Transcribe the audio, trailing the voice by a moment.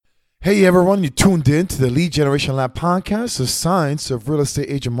Hey everyone, you tuned in to the Lead Generation Lab podcast, the science of real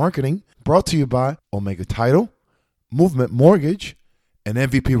estate agent marketing, brought to you by Omega Title, Movement Mortgage, and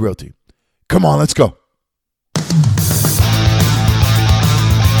MVP Realty. Come on, let's go.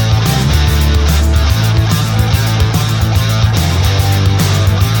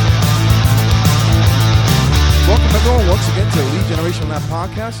 Welcome everyone once again to the Lead Generation Lab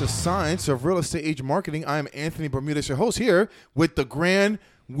podcast, the science of real estate agent marketing. I am Anthony Bermudez, your host, here with the Grand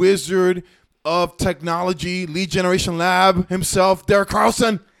Wizard of Technology, Lead Generation Lab himself, Derek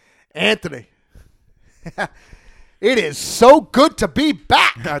Carlson. Anthony, it is so good to be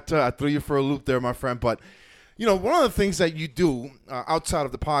back. I threw you for a loop there, my friend. But, you know, one of the things that you do outside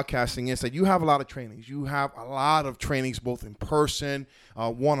of the podcasting is that you have a lot of trainings. You have a lot of trainings, both in person,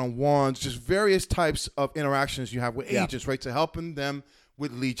 one-on-ones, just various types of interactions you have with agents, right, to helping them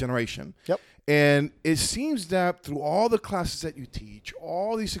with lead generation. Yep. And it seems that through all the classes that you teach,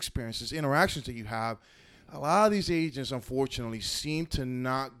 all these experiences, interactions that you have, a lot of these agents, unfortunately, seem to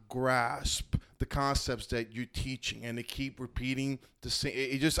not grasp the concepts that you're teaching, and they keep repeating the same.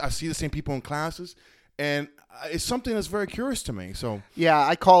 I see the same people in classes, and it's something that's very curious to me. So yeah,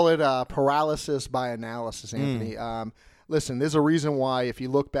 I call it paralysis by analysis, Anthony. Listen, there's a reason why. If you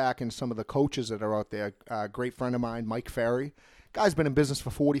look back in some of the coaches that are out there, a great friend of mine, Mike Ferry, guy's been in business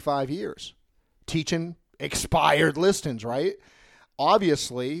for 45 years. Teaching expired listings, right?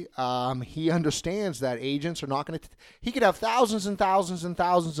 Obviously, he understands that agents are not going to he could have thousands and thousands and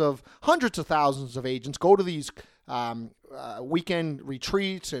thousands of, hundreds of thousands of agents go to these weekend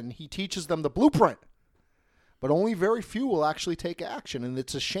retreats, and he teaches them the blueprint. But only very few will actually take action, and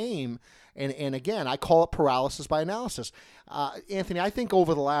it's a shame. And again, I call it paralysis by analysis. Anthony, I think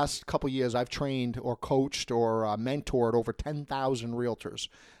over the last couple of years, I've trained or coached or mentored over 10,000 realtors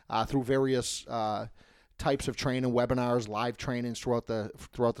through various types of training, webinars, live trainings throughout the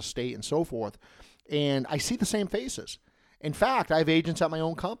state and so forth. And I see the same faces. In fact, I have agents at my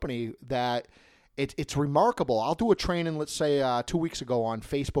own company that it's remarkable. I'll do a training, let's say 2 weeks ago, on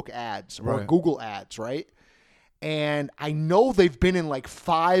Facebook ads or Google ads, right? And I know they've been in like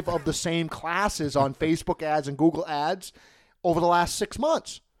 5 of the same classes on Facebook ads and Google ads over the last 6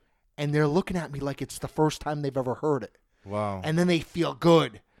 months. And they're looking at me like it's the first time they've ever heard it. wow. And then they feel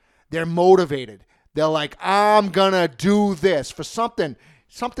good. They're motivated. They're like, I'm going to do this for something.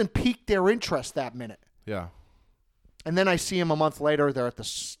 Something piqued their interest that minute. Yeah. And then I see them a month later. They're at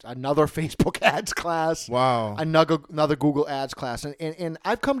another Facebook ads class. Wow. Another Google ads class. And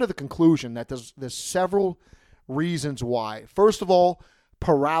I've come to the conclusion that there's several reasons why. First of all,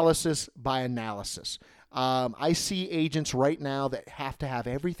 paralysis by analysis. I see agents right now that have to have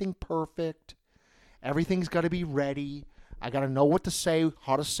everything perfect. Everything's got to be ready. I got to know what to say,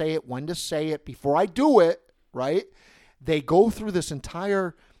 how to say it, when to say it before I do it, right? They go through this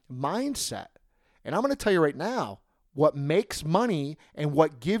entire mindset. And I'm going to tell you right now, what makes money and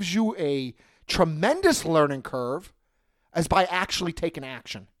what gives you a tremendous learning curve is by actually taking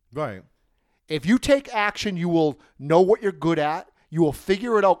action. Right. If you take action, you will know what you're good at. You will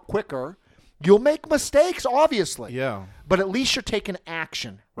figure it out quicker. You'll make mistakes, obviously. Yeah. But at least you're taking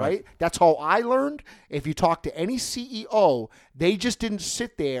action, right? That's how I learned. If you talk to any CEO, they just didn't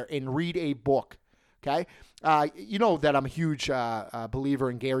sit there and read a book, okay? You know that I'm a huge believer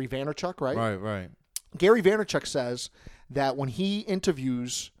in Gary Vaynerchuk, right? Right. Gary Vaynerchuk says that when he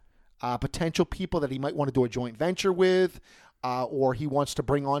interviews potential people that he might want to do a joint venture with or he wants to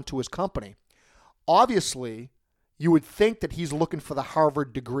bring onto his company, obviously you would think that he's looking for the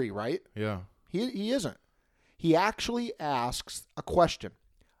Harvard degree, right? Yeah. He isn't. He actually asks a question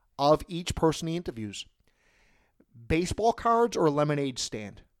of each person he interviews. Baseball cards or lemonade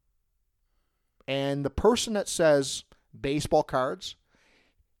stand? And the person that says baseball cards,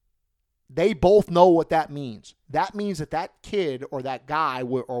 they both know what that means. That means that kid or that guy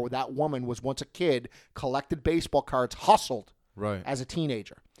or that woman was once a kid, collected baseball cards, hustled as a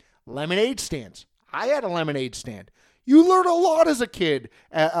teenager. Lemonade stands. I had a lemonade stand. You learn a lot as a kid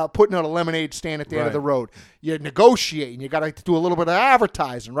putting out a lemonade stand at the end of the road. You negotiate, and you got to do a little bit of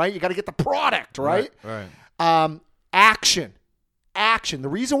advertising, right? You got to get the product, right? Action. The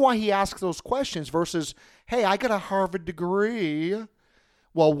reason why he asks those questions versus, hey, I got a Harvard degree.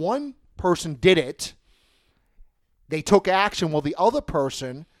 Well, one person did it. They took action while the other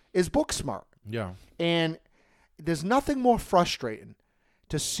person is book smart. Yeah. And there's nothing more frustrating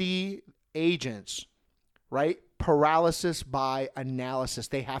to see agents, right? Paralysis by analysis.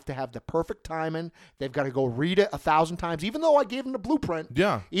 They have to have the perfect timing. They've got to go read it 1,000 times, even though I gave them the blueprint.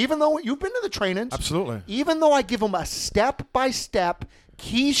 Yeah. Even though you've been to the trainings. Absolutely. Even though I give them a step-by-step,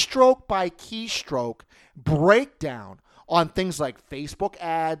 keystroke by keystroke breakdown on things like Facebook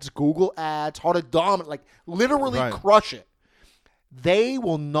ads, Google ads, how to dominate, like literally Right. crush it. They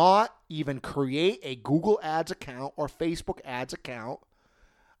will not even create a Google ads account or Facebook ads account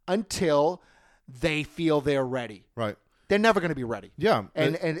until they feel they're ready. Right. They're never going to be ready. Yeah.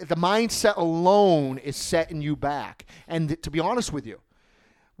 And the mindset alone is setting you back. And to be honest with you,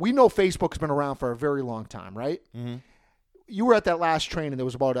 we know Facebook's been around for a very long time, right? Mm-hmm. You were at that last training. There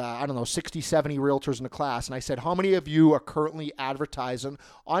was about, 60, 70 realtors in the class. And I said, how many of you are currently advertising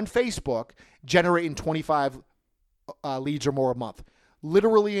on Facebook, generating 25 leads or more a month?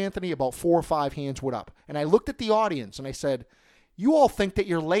 Literally, Anthony, about 4 or 5 hands went up. And I looked at the audience and I said, you all think that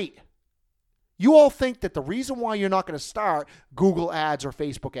you're late. You all think that the reason why you're not going to start Google ads or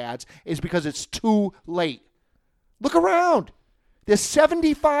Facebook ads is because it's too late. Look around. There's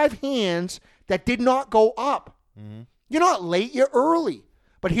 75 hands that did not go up. Mm-hmm. You're not late, you're early.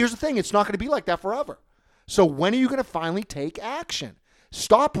 But here's the thing, it's not going to be like that forever. So when are you going to finally take action?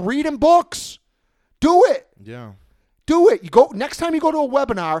 Stop reading books. Do it. Yeah. Do it. You go next time you go to a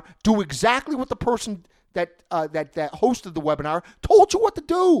webinar, do exactly what the person that hosted the webinar told you what to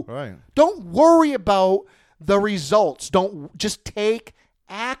do. Right. Don't worry about the results. Don't just take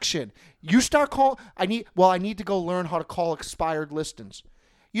action. You start calling. I need to go learn how to call expired listings.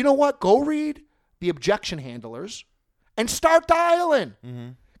 You know what? Go read the objection handlers and start dialing.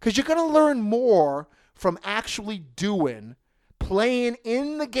 Because you're going to learn more from actually playing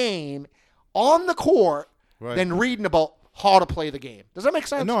in the game on the court than reading about how to play the game. Does that make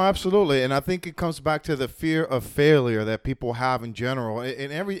sense? No, absolutely. And I think it comes back to the fear of failure that people have in general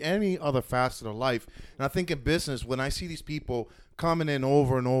in any other facet of life. And I think in business, when I see these people coming in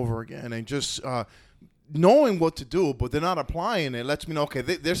over and over again and just knowing what to do, but they're not applying it, lets me know, okay,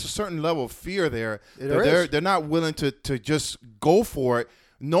 there's a certain level of fear there. They're not willing to just go for it,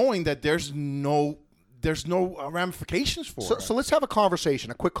 knowing that there's no ramifications for it. So let's have a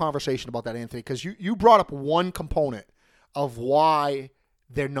quick conversation about that, Anthony, because you brought up one component of why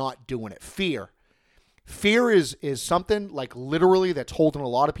they're not doing it. Fear. Fear is something like literally that's holding a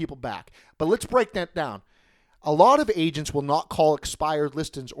lot of people back. But let's break that down. A lot of agents will not call expired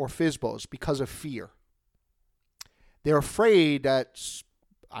listings or FSBOs because of fear. They're afraid that,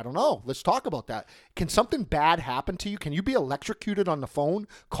 I don't know, let's talk about that. Can something bad happen to you? Can you be electrocuted on the phone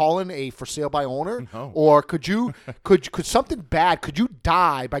calling a for sale by owner? No. Or could something bad, could you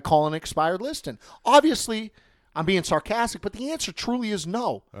die by calling an expired listing? Obviously, I'm being sarcastic, but the answer truly is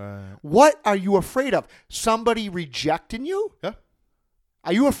no. What are you afraid of? Somebody rejecting you? Yeah.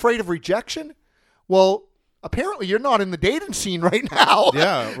 Are you afraid of rejection? Well, apparently you're not in the dating scene right now.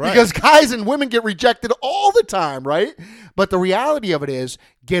 Yeah, right. Because guys and women get rejected all the time, right? But the reality of it is,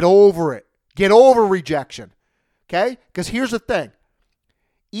 get over it. Get over rejection. Okay? Because here's the thing.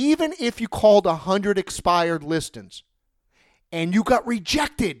 Even if you called 100 expired listings and you got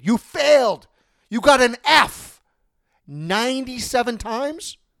rejected, you failed, you got an F 97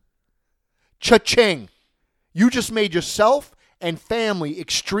 times, cha-ching. You just made yourself and family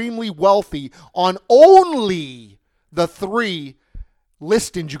extremely wealthy on only the 3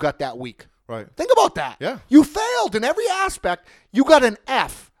 listings you got that week. Right. Think about that. Yeah. You failed in every aspect. You got an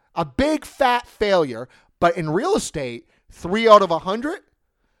F, a big fat failure. But in real estate, 3 out of 100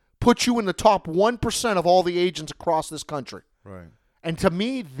 puts you in the top 1% of all the agents across this country. Right. And to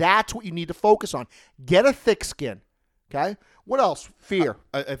me, that's what you need to focus on. Get a thick skin. Okay? What else? Fear.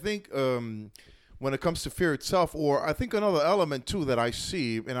 I think when it comes to fear itself, or I think another element too that I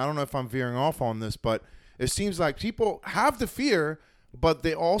see, and I don't know if I'm veering off on this, but it seems like people have the fear, but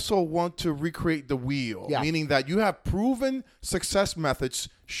they also want to recreate the wheel, meaning that you have proven success methods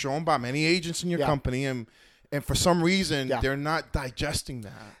shown by many agents in your company, and for some reason they're not digesting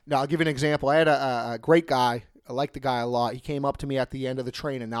that. Now, I'll give you an example. I had a great guy. I like the guy a lot. He came up to me at the end of the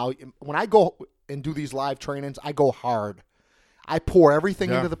training. Now, when I go and do these live trainings, I go hard. I pour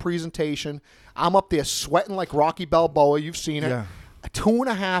everything into the presentation. I'm up there sweating like Rocky Balboa. You've seen it. Yeah.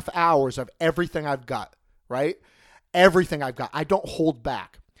 2.5 hours of everything I've got, right? Everything I've got. I don't hold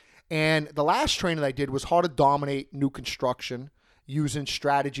back. And the last training I did was how to dominate new construction using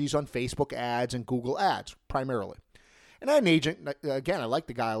strategies on Facebook ads and Google ads primarily. And I had an agent, again, I like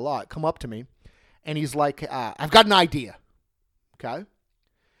the guy a lot, come up to me, and he's like, I've got an idea, okay?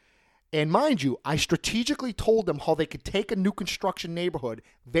 And mind you, I strategically told them how they could take a new construction neighborhood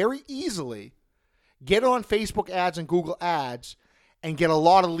very easily, get it on Facebook ads and Google ads, and get a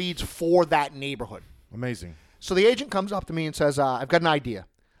lot of leads for that neighborhood. Amazing. So the agent comes up to me and says, I've got an idea.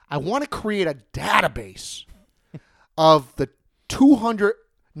 I want to create a database of the 200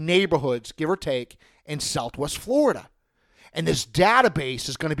 neighborhoods, give or take, in Southwest Florida. And this database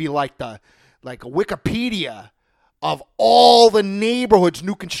is going to be like a Wikipedia of all the neighborhoods,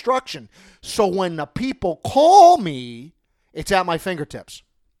 new construction. So when the people call me, it's at my fingertips.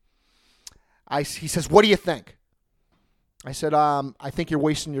 He says, what do you think? I said, I think you're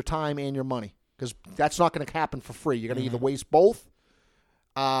wasting your time and your money because that's not going to happen for free. You're going to either waste both,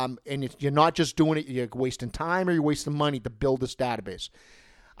 and you're not just doing it. You're wasting time or you're wasting money to build this database.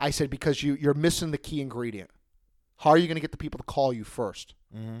 I said, because you're missing the key ingredient. How are you going to get the people to call you first?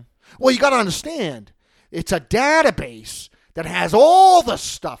 Mm-hmm. Well, you got to understand, it's a database that has all the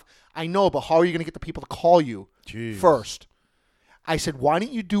stuff. I know, but how are you going to get the people to call you first? I said, why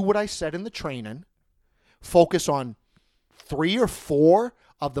don't you do what I said in the training? Focus on 3 or 4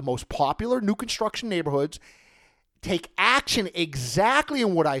 of the most popular new construction neighborhoods. Take action exactly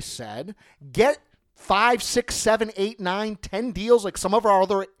in what I said. Get 5, 6, 7, 8, 9, 10 deals like some of our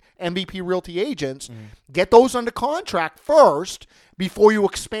other MVP Realty agents. Mm-hmm. Get those under contract first before you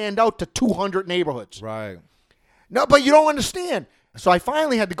expand out to 200 neighborhoods. Right. No, but you don't understand. So I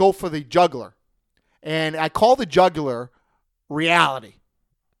finally had to go for the juggler. And I call the juggler reality.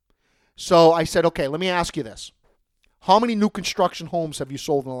 So I said, okay, let me ask you this. How many new construction homes have you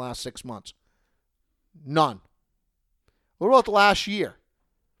sold in the last 6 months? None. What about the last year?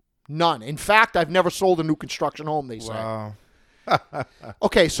 None. In fact, I've never sold a new construction home, they say. Wow.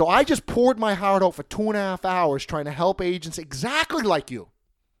 Okay, so I just poured my heart out for 2.5 hours trying to help agents exactly like you,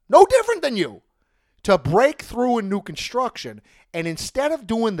 no different than you, to break through in new construction. And instead of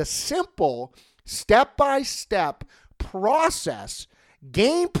doing the simple step-by-step process,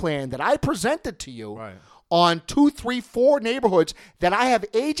 game plan that I presented to you on 2, 3, 4 neighborhoods that I have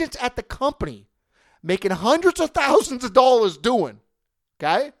agents at the company making hundreds of thousands of dollars doing,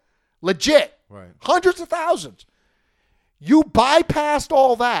 okay? Legit. Right. Hundreds of thousands. You bypassed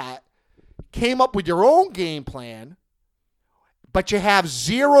all that, came up with your own game plan, but you have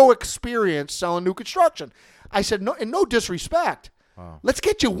zero experience selling new construction. I said, no, and no disrespect. Wow. Let's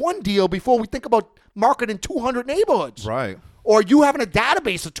get you one deal before we think about marketing 200 neighborhoods. Right. Or you having a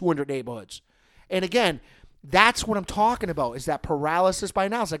database of 200 neighborhoods. And again, that's what I'm talking about, is that paralysis by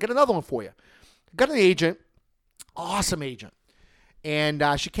analysis. I got another one for you. I got an agent, awesome agent. And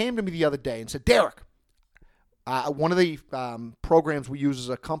she came to me the other day and said, Derek, one of the programs we use is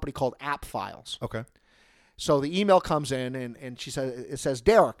a company called App Files. Okay. So the email comes in and she says, it says,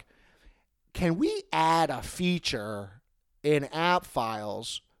 Derek, can we add a feature in App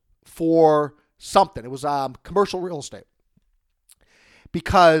Files for something? It was commercial real estate.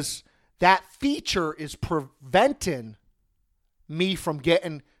 Because that feature is preventing me from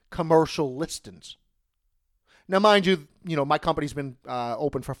getting commercial listings. Now, mind you, my company's been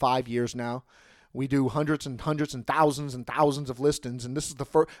open for 5 years now. We do hundreds and thousands of listings. And this is the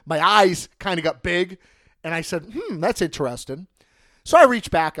first, my eyes kind of got big. And I said, that's interesting. So I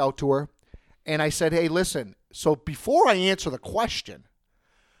reached back out to her and I said, hey, listen, so before I answer the question,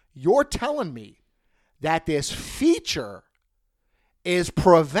 you're telling me that this feature is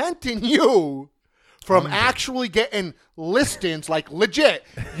preventing you from actually getting listings, like legit.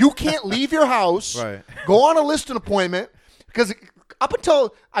 You can't leave your house, go on a listing appointment, because up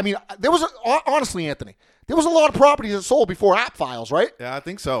until, there was, honestly, Anthony, there was a lot of properties that sold before App Files, right? Yeah, I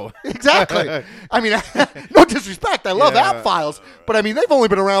think so. Exactly. No disrespect. I love App Files, but they've only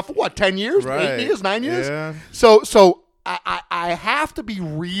been around for 10 years, 8 years, 9 years? Yeah. So I have to be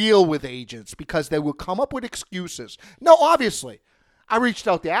real with agents because they will come up with excuses. No, obviously. I reached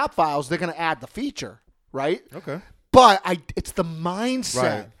out to App Files. They're going to add the feature, right? Okay. But it's the mindset.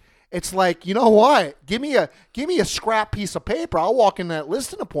 Right. It's like, you know what? Give me a scrap piece of paper. I'll walk in that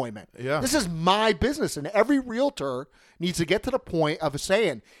listing appointment. Yeah. This is my business, and every realtor needs to get to the point of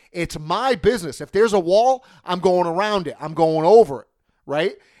saying, it's my business. If there's a wall, I'm going around it. I'm going over it,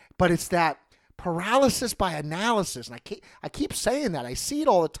 right? But it's that paralysis by analysis, and I keep saying that. I see it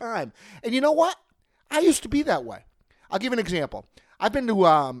all the time. And you know what? I used to be that way. I'll give an example. I've been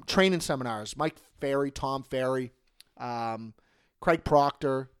to training seminars. Mike Ferry, Tom Ferry, Craig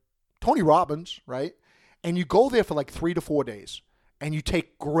Proctor, Tony Robbins, right? And you go there for like 3 to 4 days, and you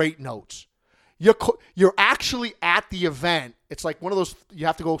take great notes. You're actually at the event. It's like one of those, you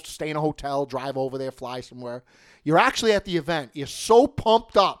have to go stay in a hotel, drive over there, fly somewhere. You're actually at the event. You're so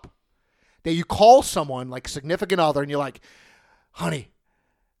pumped up that you call someone, like significant other, and you're like, honey,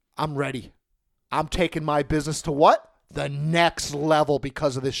 I'm ready. I'm taking my business to what? The next level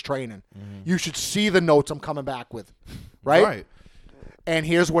because of this training. Mm-hmm. You should see the notes I'm coming back with, right? And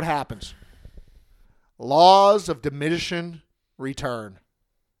here's what happens. Laws of diminishing return,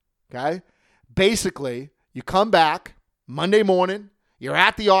 okay? Basically, you come back Monday morning, you're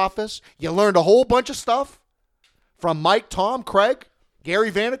at the office, you learned a whole bunch of stuff from Mike, Tom, Craig,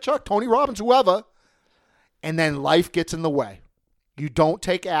 Gary Vaynerchuk, Tony Robbins, whoever, and then life gets in the way. You don't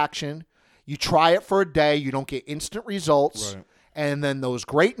take action. You try it for a day. You don't get instant results. Right. And then those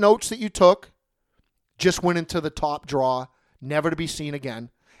great notes that you took just went into the top drawer, never to be seen again.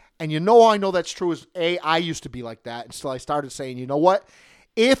 And I know that's true is, I used to be like that until I started saying, you know what?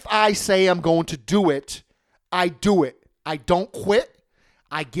 If I say I'm going to do it, I do it. I don't quit.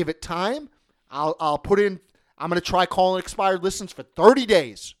 I give it time. I'll put in, I'm going to try calling expired listings for 30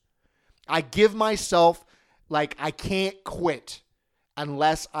 days. I give myself, like, I can't quit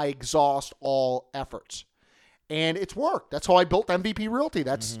unless I exhaust all efforts. And it's worked. That's how I built MVP Realty.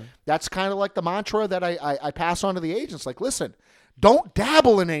 That's kind of like the mantra that I pass on to the agents. Like, listen, don't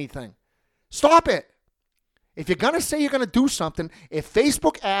dabble in anything. Stop it. If you're going to say you're going to do something, if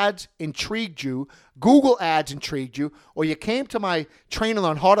Facebook ads intrigued you, Google ads intrigued you, or you came to my training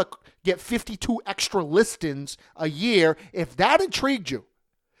on how to get 52 extra listings a year, if that intrigued you,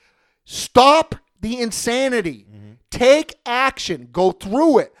 stop the insanity. Take action. Go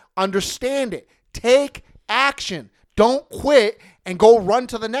through it. Understand it. Take action. Don't quit and go run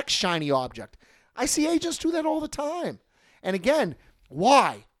to the next shiny object. I see agents do that all the time. And again,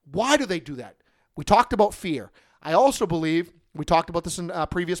 why? Why do they do that? We talked about fear. I also believe, we talked about this in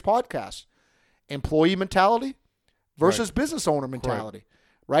previous podcasts, employee mentality versus business owner mentality,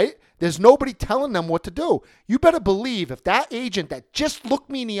 right? There's nobody telling them what to do. You better believe if that agent that just looked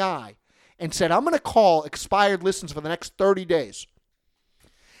me in the eye and said, I'm going to call expired listings for the next 30 days.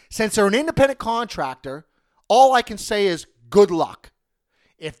 Since they're an independent contractor, all I can say is good luck.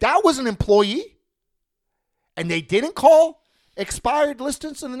 If that was an employee and they didn't call expired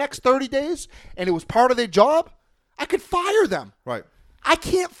listings in the next 30 days and it was part of their job, I could fire them. Right. I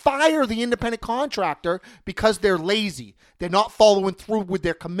can't fire the independent contractor because they're lazy. They're not following through with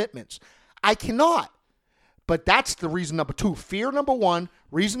their commitments. I cannot. But that's the reason number 2. Fear number 1.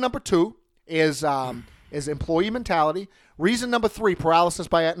 Reason number 2 is employee mentality. Reason number 3, paralysis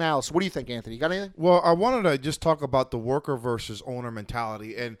by analysis. What do you think, Anthony? You got anything? Well, I wanted to just talk about the worker versus owner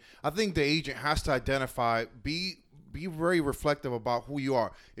mentality. And I think the agent has to identify, be very reflective about who you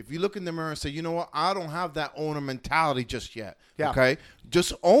are. If you look in the mirror and say, you know what, I don't have that owner mentality just yet. Yeah. Okay?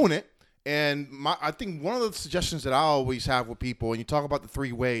 Just own it. And I think one of the suggestions that I always have with people, and you talk about the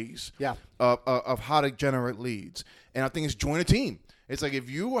 3 ways of how to generate leads. And I think it's join a team. It's like if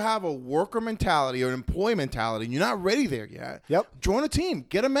you have a worker mentality or an employee mentality and you're not ready there yet, join a team.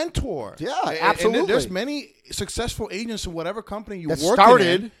 Get a mentor. Yeah, absolutely. And there's many successful agents in whatever company you work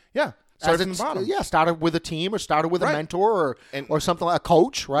started. in. Yeah. Started from the bottom. Yeah, started with a team or started with a mentor or something like a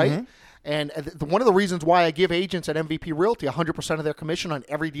coach, right? Mm-hmm. And one of the reasons why I give agents at MVP Realty 100% of their commission on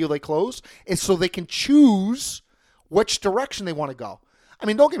every deal they close is so they can choose which direction they want to go. I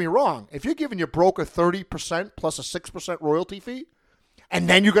mean, don't get me wrong. If you're giving your broker 30% plus a 6% royalty fee, and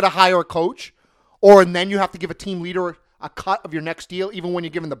then you're going to hire a coach, and then you have to give a team leader a cut of your next deal, even when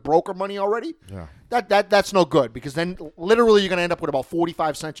you're giving the broker money already, that's no good, because then literally you're going to end up with about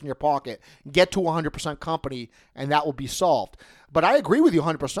 45 cents in your pocket, get to a 100% company, and that will be solved. But I agree with you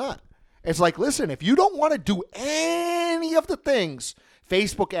 100%. It's like, listen, if you don't want to do any of the things,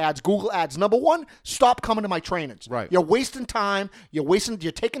 Facebook ads, Google ads, number 1, stop coming to my trainings. Right. You're wasting time. You're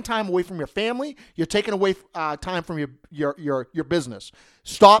taking time away from your family. You're taking away time from your business.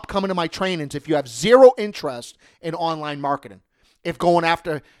 Stop coming to my trainings if you have zero interest in online marketing. If going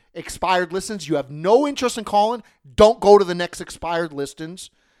after expired listings, you have no interest in calling, don't go to the next expired listings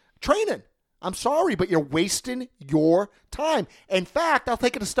training. I'm sorry, but you're wasting your time. In fact, I'll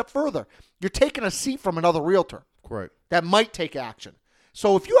take it a step further. You're taking a seat from another realtor. Correct. That might take action.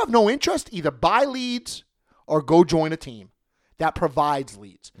 So if you have no interest, either buy leads or go join a team that provides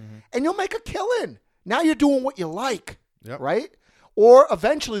leads. Mm-hmm. And you'll make a killing. Now you're doing what you like, right? Or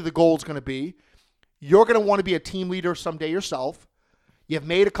eventually the goal is going to be you're going to want to be a team leader someday yourself. You've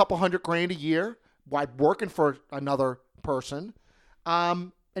made a couple $100,000 a year by working for another person.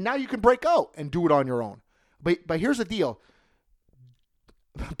 And now you can break out and do it on your own. But here's the deal.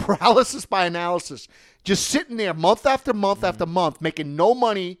 Paralysis by analysis. Just sitting there month after month after month, making no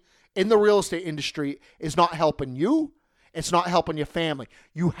money in the real estate industry is not helping you. It's not helping your family.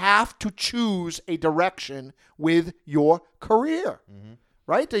 You have to choose a direction with your career,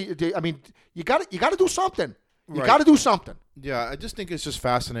 right? I mean, you got to do something. You got to do something. Yeah, I just think it's just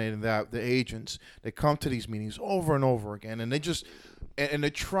fascinating that the agents, they come to these meetings over and over again, and they're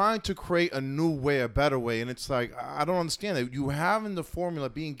trying to create a new way, a better way, and it's like, I don't understand that. You having the formula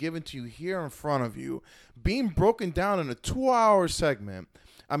being given to you here in front of you, being broken down in a 2-hour segment.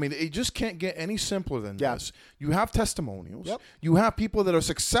 I mean, it just can't get any simpler than Yeah. this. You have testimonials. Yep. You have people that are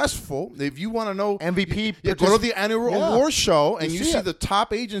successful. If you want to know MVP, go to the annual award show and you see it. the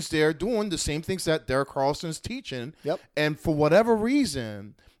top agents there doing the same things that Derek Carlson's teaching. Yep. And for whatever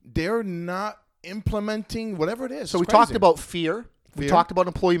reason, they're not implementing whatever it is. So It's we crazy. talked about fear. We Fear. talked about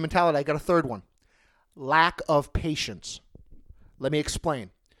employee mentality. I got a third one. Lack of patience. Let me explain.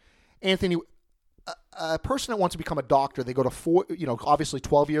 Anthony, a person that wants to become a doctor, they go to obviously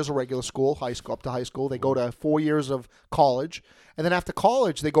 12 years of regular school, high school, up to high school. They go to 4 years of college. And then after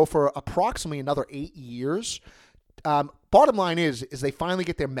college, they go for approximately another 8 years. Bottom line is they finally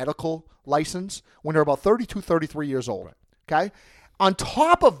get their medical license when they're about 32, 33 years old. Okay? On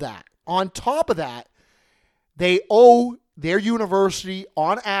top of that, they owe their university,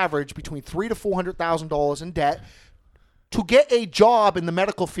 on average, between $300,000 to $400,000 in debt to get a job in the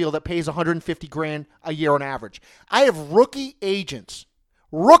medical field that pays $150,000 a year on average. I have rookie agents,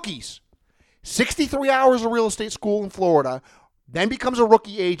 rookies, 63 hours of real estate school in Florida, then becomes a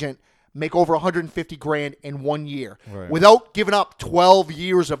rookie agent, make over $150,000 in 1 year, Right. without giving up 12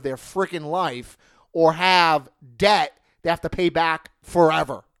 years of their freaking life or have debt they have to pay back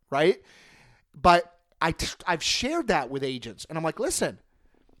forever, right? But I've shared that with agents, and I'm like, listen,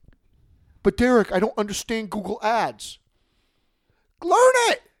 but Derek, I don't understand Google Ads. Learn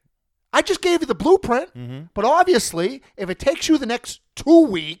it. I just gave you the blueprint, but obviously, if it takes you the next 2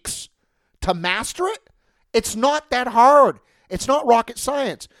 weeks to master it, it's not that hard. It's not rocket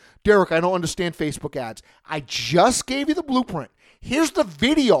science. Derek, I don't understand Facebook ads. I just gave you the blueprint. Here's the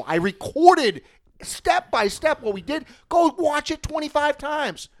video. I recorded step by step what we did. Go watch it 25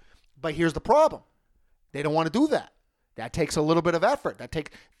 times. But here's the problem. They don't want to do that. That takes a little bit of effort.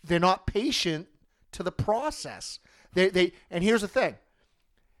 They're not patient to the process. And here's the thing.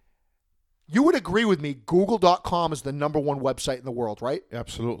 You would agree with me, Google.com is the number one website in the world, right?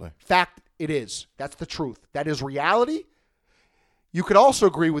 Absolutely. Fact, it is. That's the truth. That is reality. You could also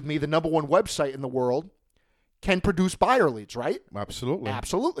agree with me, the number one website in the world can produce buyer leads, right? Absolutely.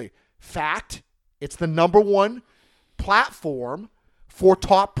 Absolutely. Fact, it's the number one platform for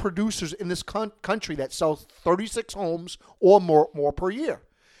top producers in this country that sells 36 homes or more per year.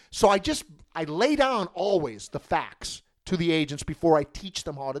 So I lay down always the facts to the agents before I teach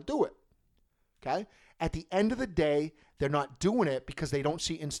them how to do it. Okay? At the end of the day, they're not doing it because they don't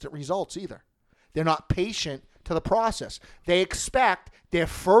see instant results either. They're not patient to the process. They expect their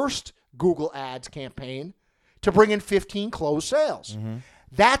first Google Ads campaign to bring in 15 closed sales.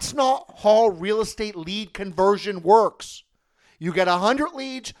 That's not how real estate lead conversion works. You get 100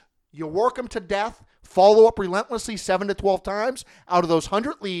 leads, you work them to death, follow up relentlessly 7 to 12 times. Out of those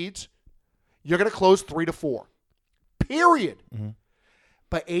 100 leads, you're going to close 3 to 4. Period.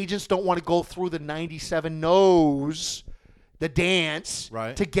 But agents don't want to go through the 97 no's, the dance,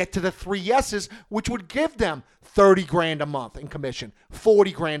 Right. to get to the 3 yeses, which would give them $30,000 a month in commission,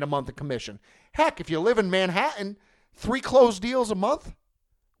 $40,000 a month in commission. Heck, if you live in Manhattan, 3 closed deals a month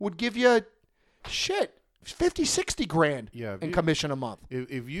would give you $50,000, $60,000 in commission a month.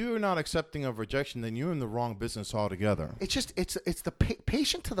 If you're not accepting of rejection, then you're in the wrong business altogether. It's just it's the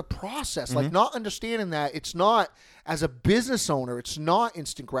patient to the process, like not understanding that it's not, as a business owner, it's not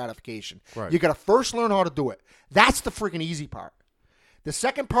instant gratification. Right. You got to first learn how to do it. That's the freaking easy part. The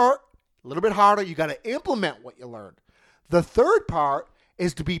second part, a little bit harder. You got to implement what you learned. The third part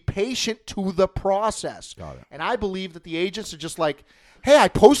is to be patient to the process. Got it. And I believe that the agents are just like, hey, I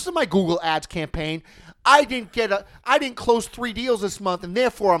posted my Google Ads campaign. I didn't close 3 deals this month, and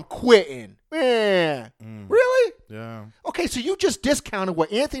therefore I'm quitting. Really? Yeah. Okay, so you just discounted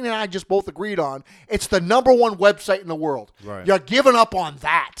what Anthony and I just both agreed on. It's the number one website in the world. Right. You're giving up on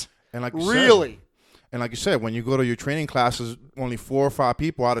that. And like you Really? said, and like you said, when you go to your training classes, only 4 or 5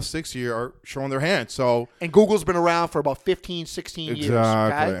 people out of 60 are showing their hand. So And Google's been around for about 15, 16 years.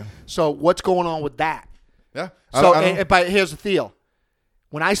 Exactly. Okay? So what's going on with that? yeah. So, I don't- but here's the deal.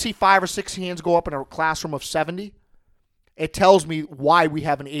 When I see 5 or 6 hands go up in a classroom of 70, it tells me why we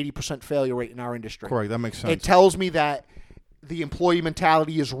have an 80% failure rate in our industry. correct. That makes sense. It tells me that the employee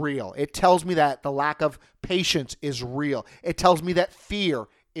mentality is real. It tells me that the lack of patience is real. It tells me that fear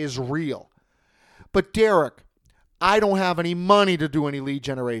is real. But Derek, I don't have any money to do any lead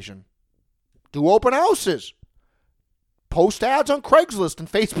generation. Do open houses. Post ads on Craigslist and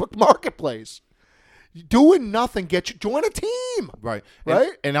Facebook Marketplace. Doing nothing join a team. Right.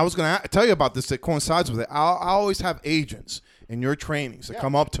 Right? And I was going to tell you about this that coincides with it. I always have agents in your trainings that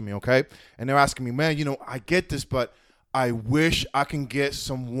come up to me, okay? And they're asking me, man, I get this, but I wish I can get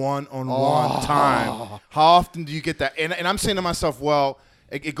some one-on-one time. How often do you get that? And I'm saying to myself, well,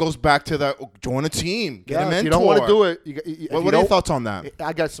 it goes back to that join a team, get a mentor. If you don't want to do it, what are your thoughts on that?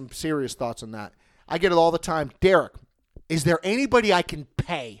 I got some serious thoughts on that. I get it all the time. Derek, is there anybody I can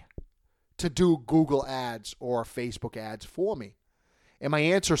pay to do Google ads or Facebook ads for me? And my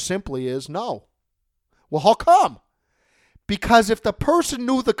answer simply is no. Well, how come? Because if the person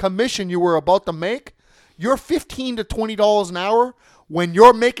knew the commission you were about to make, you're $15 to $20 an hour when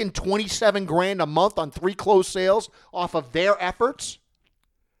you're making $27,000 a month on 3 closed sales off of their efforts.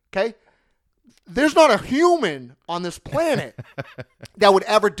 Okay? There's not a human on this planet that would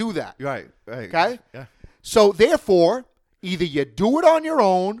ever do that. Right. Okay? Yeah. So therefore, either you do it on your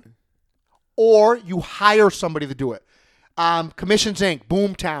own or you hire somebody to do it. Commissions Inc.,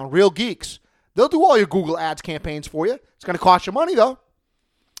 Boomtown, Real Geeks. They'll do all your Google ads campaigns for you. It's going to cost you money, though.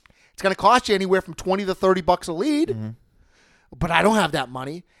 It's going to cost you anywhere from $20 to $30 a lead. Mm-hmm. But I don't have that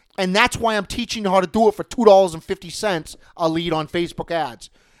money. And that's why I'm teaching you how to do it for $2.50 a lead on Facebook ads.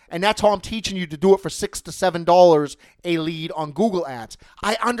 And that's how I'm teaching you to do it for $6 to $7 a lead on Google ads.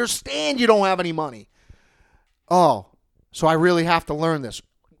 I understand you don't have any money. Oh, so I really have to learn this.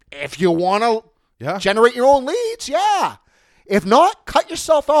 If you want to generate your own leads, yeah. If not, cut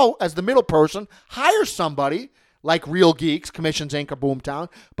yourself out as the middle person. Hire somebody like Real Geeks, Commissions Inc., or Boomtown.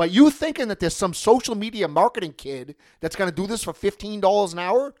 But you thinking that there's some social media marketing kid that's going to do this for $15 an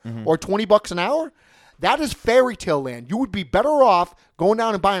hour or $20 an hour? That is fairy tale land. You would be better off going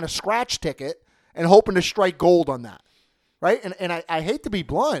down and buying a scratch ticket and hoping to strike gold on that. Right? And I hate to be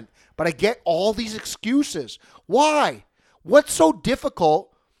blunt, but I get all these excuses. Why? What's so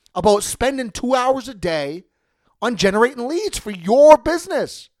difficult about spending 2 hours a day on generating leads for your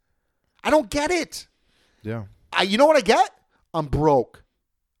business? I don't get it. Yeah. You know what I get? I'm broke.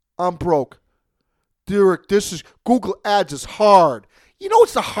 Derek, Google Ads is hard. You know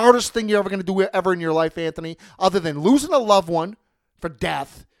what's the hardest thing you're ever going to do ever in your life, Anthony? Other than losing a loved one for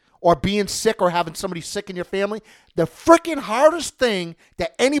death or being sick or having somebody sick in your family? The freaking hardest thing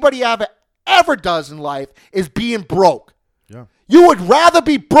that anybody ever does in life is being broke. Yeah. You would rather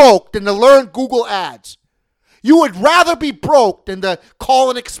be broke than to learn Google Ads. You would rather be broke than to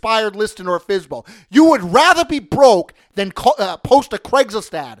call an expired listing or a FSBO. You would rather be broke than post a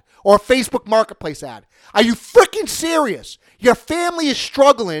Craigslist ad or a Facebook Marketplace ad. Are you freaking serious? Your family is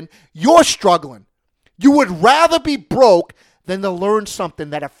struggling. You're struggling. You would rather be broke than to learn something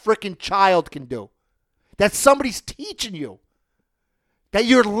that a freaking child can do, that somebody's teaching you, that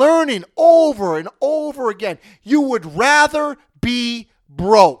you're learning over and over again. You would rather be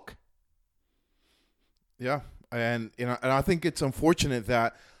broke. Yeah. And I think it's unfortunate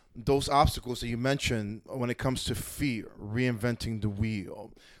that those obstacles that you mentioned when it comes to fear, reinventing the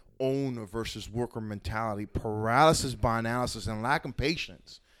wheel, owner versus worker mentality, paralysis by analysis, and lack of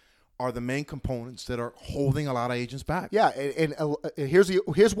patience are the main components that are holding a lot of agents back. Yeah, and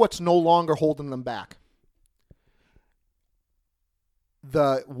here's what's no longer holding them back.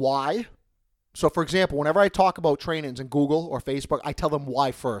 The why. So, for example, whenever I talk about trainings in Google or Facebook, I tell them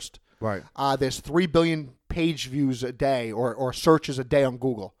why first. Right. There's 3 billion page views a day or searches a day on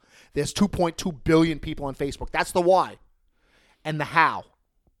Google. There's 2.2 billion people on Facebook. That's the why. And the how.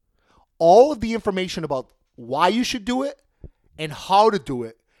 All of the information about why you should do it and how to do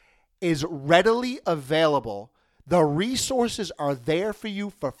it is readily available. The resources are there for you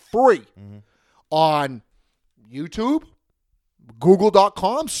for free on YouTube,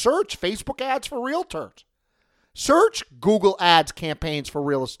 Google.com. Search Facebook ads for realtors. Search Google ads campaigns for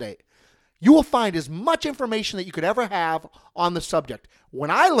real estate. You will find as much information that you could ever have on the subject.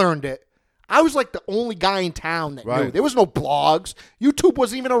 When I learned it, I was like the only guy in town that knew. There was no blogs. YouTube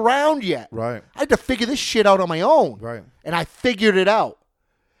wasn't even around yet. Right. I had to figure this shit out on my own. Right. And I figured it out.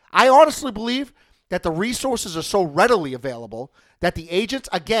 I honestly believe that the resources are so readily available that the agents,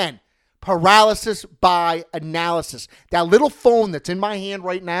 again, paralysis by analysis. That little phone that's in my hand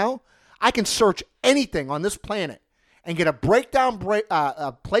right now, I can search anything on this planet and get a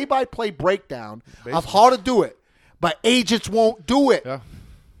play-by-play breakdown of how to do it. But agents won't do it. Yeah.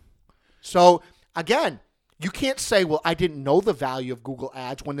 So, again, you can't say, well, I didn't know the value of Google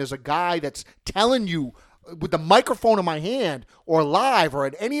Ads when there's a guy that's telling you with the microphone in my hand or live or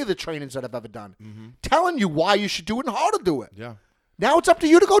at any of the trainings that I've ever done, telling you why you should do it and how to do it. Yeah. Now it's up to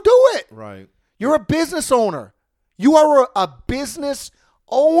you to go do it. Right. You're a business owner. You are a business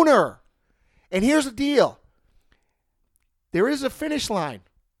owner. And here's the deal. There is a finish line.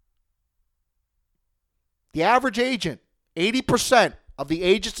 The average agent, 80% of the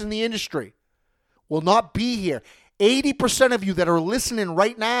agents in the industry will not be here. 80% of you that are listening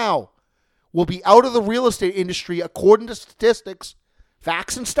right now will be out of the real estate industry, according to statistics,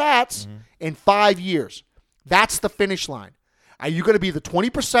 facts and stats, in 5 years. That's the finish line. Are you going to be the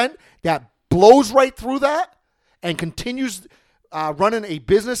 20% that blows right through that and continues running a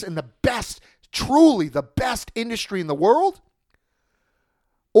business in the best, truly the best industry in the world?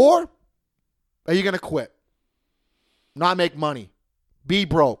 Or are you going to quit? Not make money? Be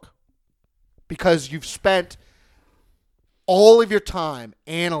broke? Because you've spent all of your time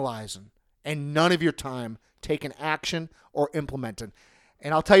analyzing and none of your time taking action or implementing.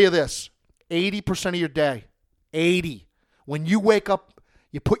 And I'll tell you this, 80% of your day, 80, when you wake up,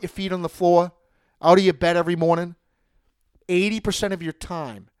 you put your feet on the floor, out of your bed every morning, 80% of your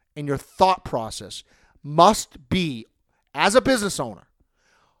time and your thought process must be, as a business owner,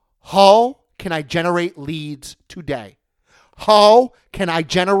 how can I generate leads today? How can I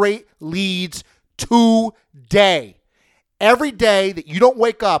generate leads today? Every day that you don't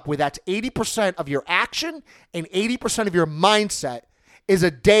wake up with that's 80% of your action and 80% of your mindset is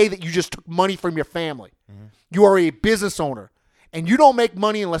a day that you just took money from your family. Mm-hmm. You are a business owner, and you don't make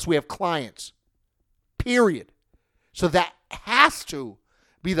money unless we have clients, period. So that has to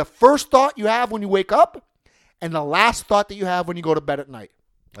be the first thought you have when you wake up and the last thought that you have when you go to bed at night.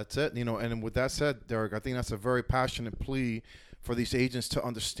 That's it. And with that said, Derek, I think that's a very passionate plea for these agents to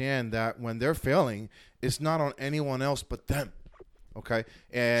understand that when they're failing, it's not on anyone else but them. Okay,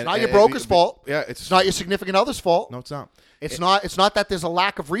 and it's not your broker's fault. Yeah, it's not your significant other's fault. No, it's not. It's not that there's a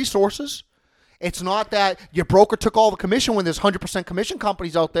lack of resources. It's not that your broker took all the commission when there's 100% commission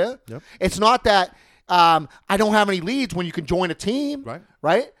companies out there. Yep. It's not that I don't have any leads when you can join a team,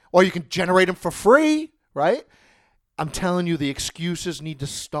 right? Or you can generate them for free, right? I'm telling you, the excuses need to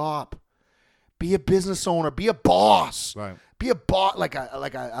stop. Be a business owner. Be a boss. Right. Be a boss, like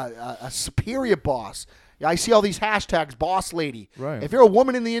a superior boss. Yeah, I see all these hashtags, boss lady. Right. If you're a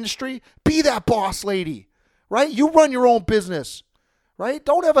woman in the industry, be that boss lady, right? You run your own business, right?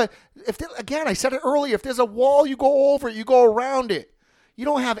 Don't ever, again, I said it earlier, if there's a wall, you go over it, you go around it. You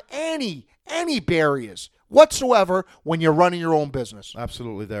don't have any barriers whatsoever when you're running your own business.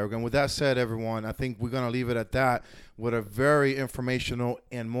 Absolutely, Derek. And with that said, everyone, I think we're going to leave it at that with a very informational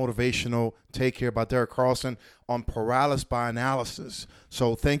and motivational take here by Derek Carlson on paralysis by analysis.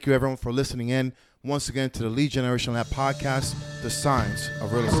 So thank you, everyone, for listening in once again to the Lead Generation Lab podcast, The Science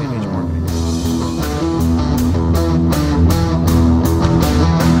of Real Estate Agent Marketing.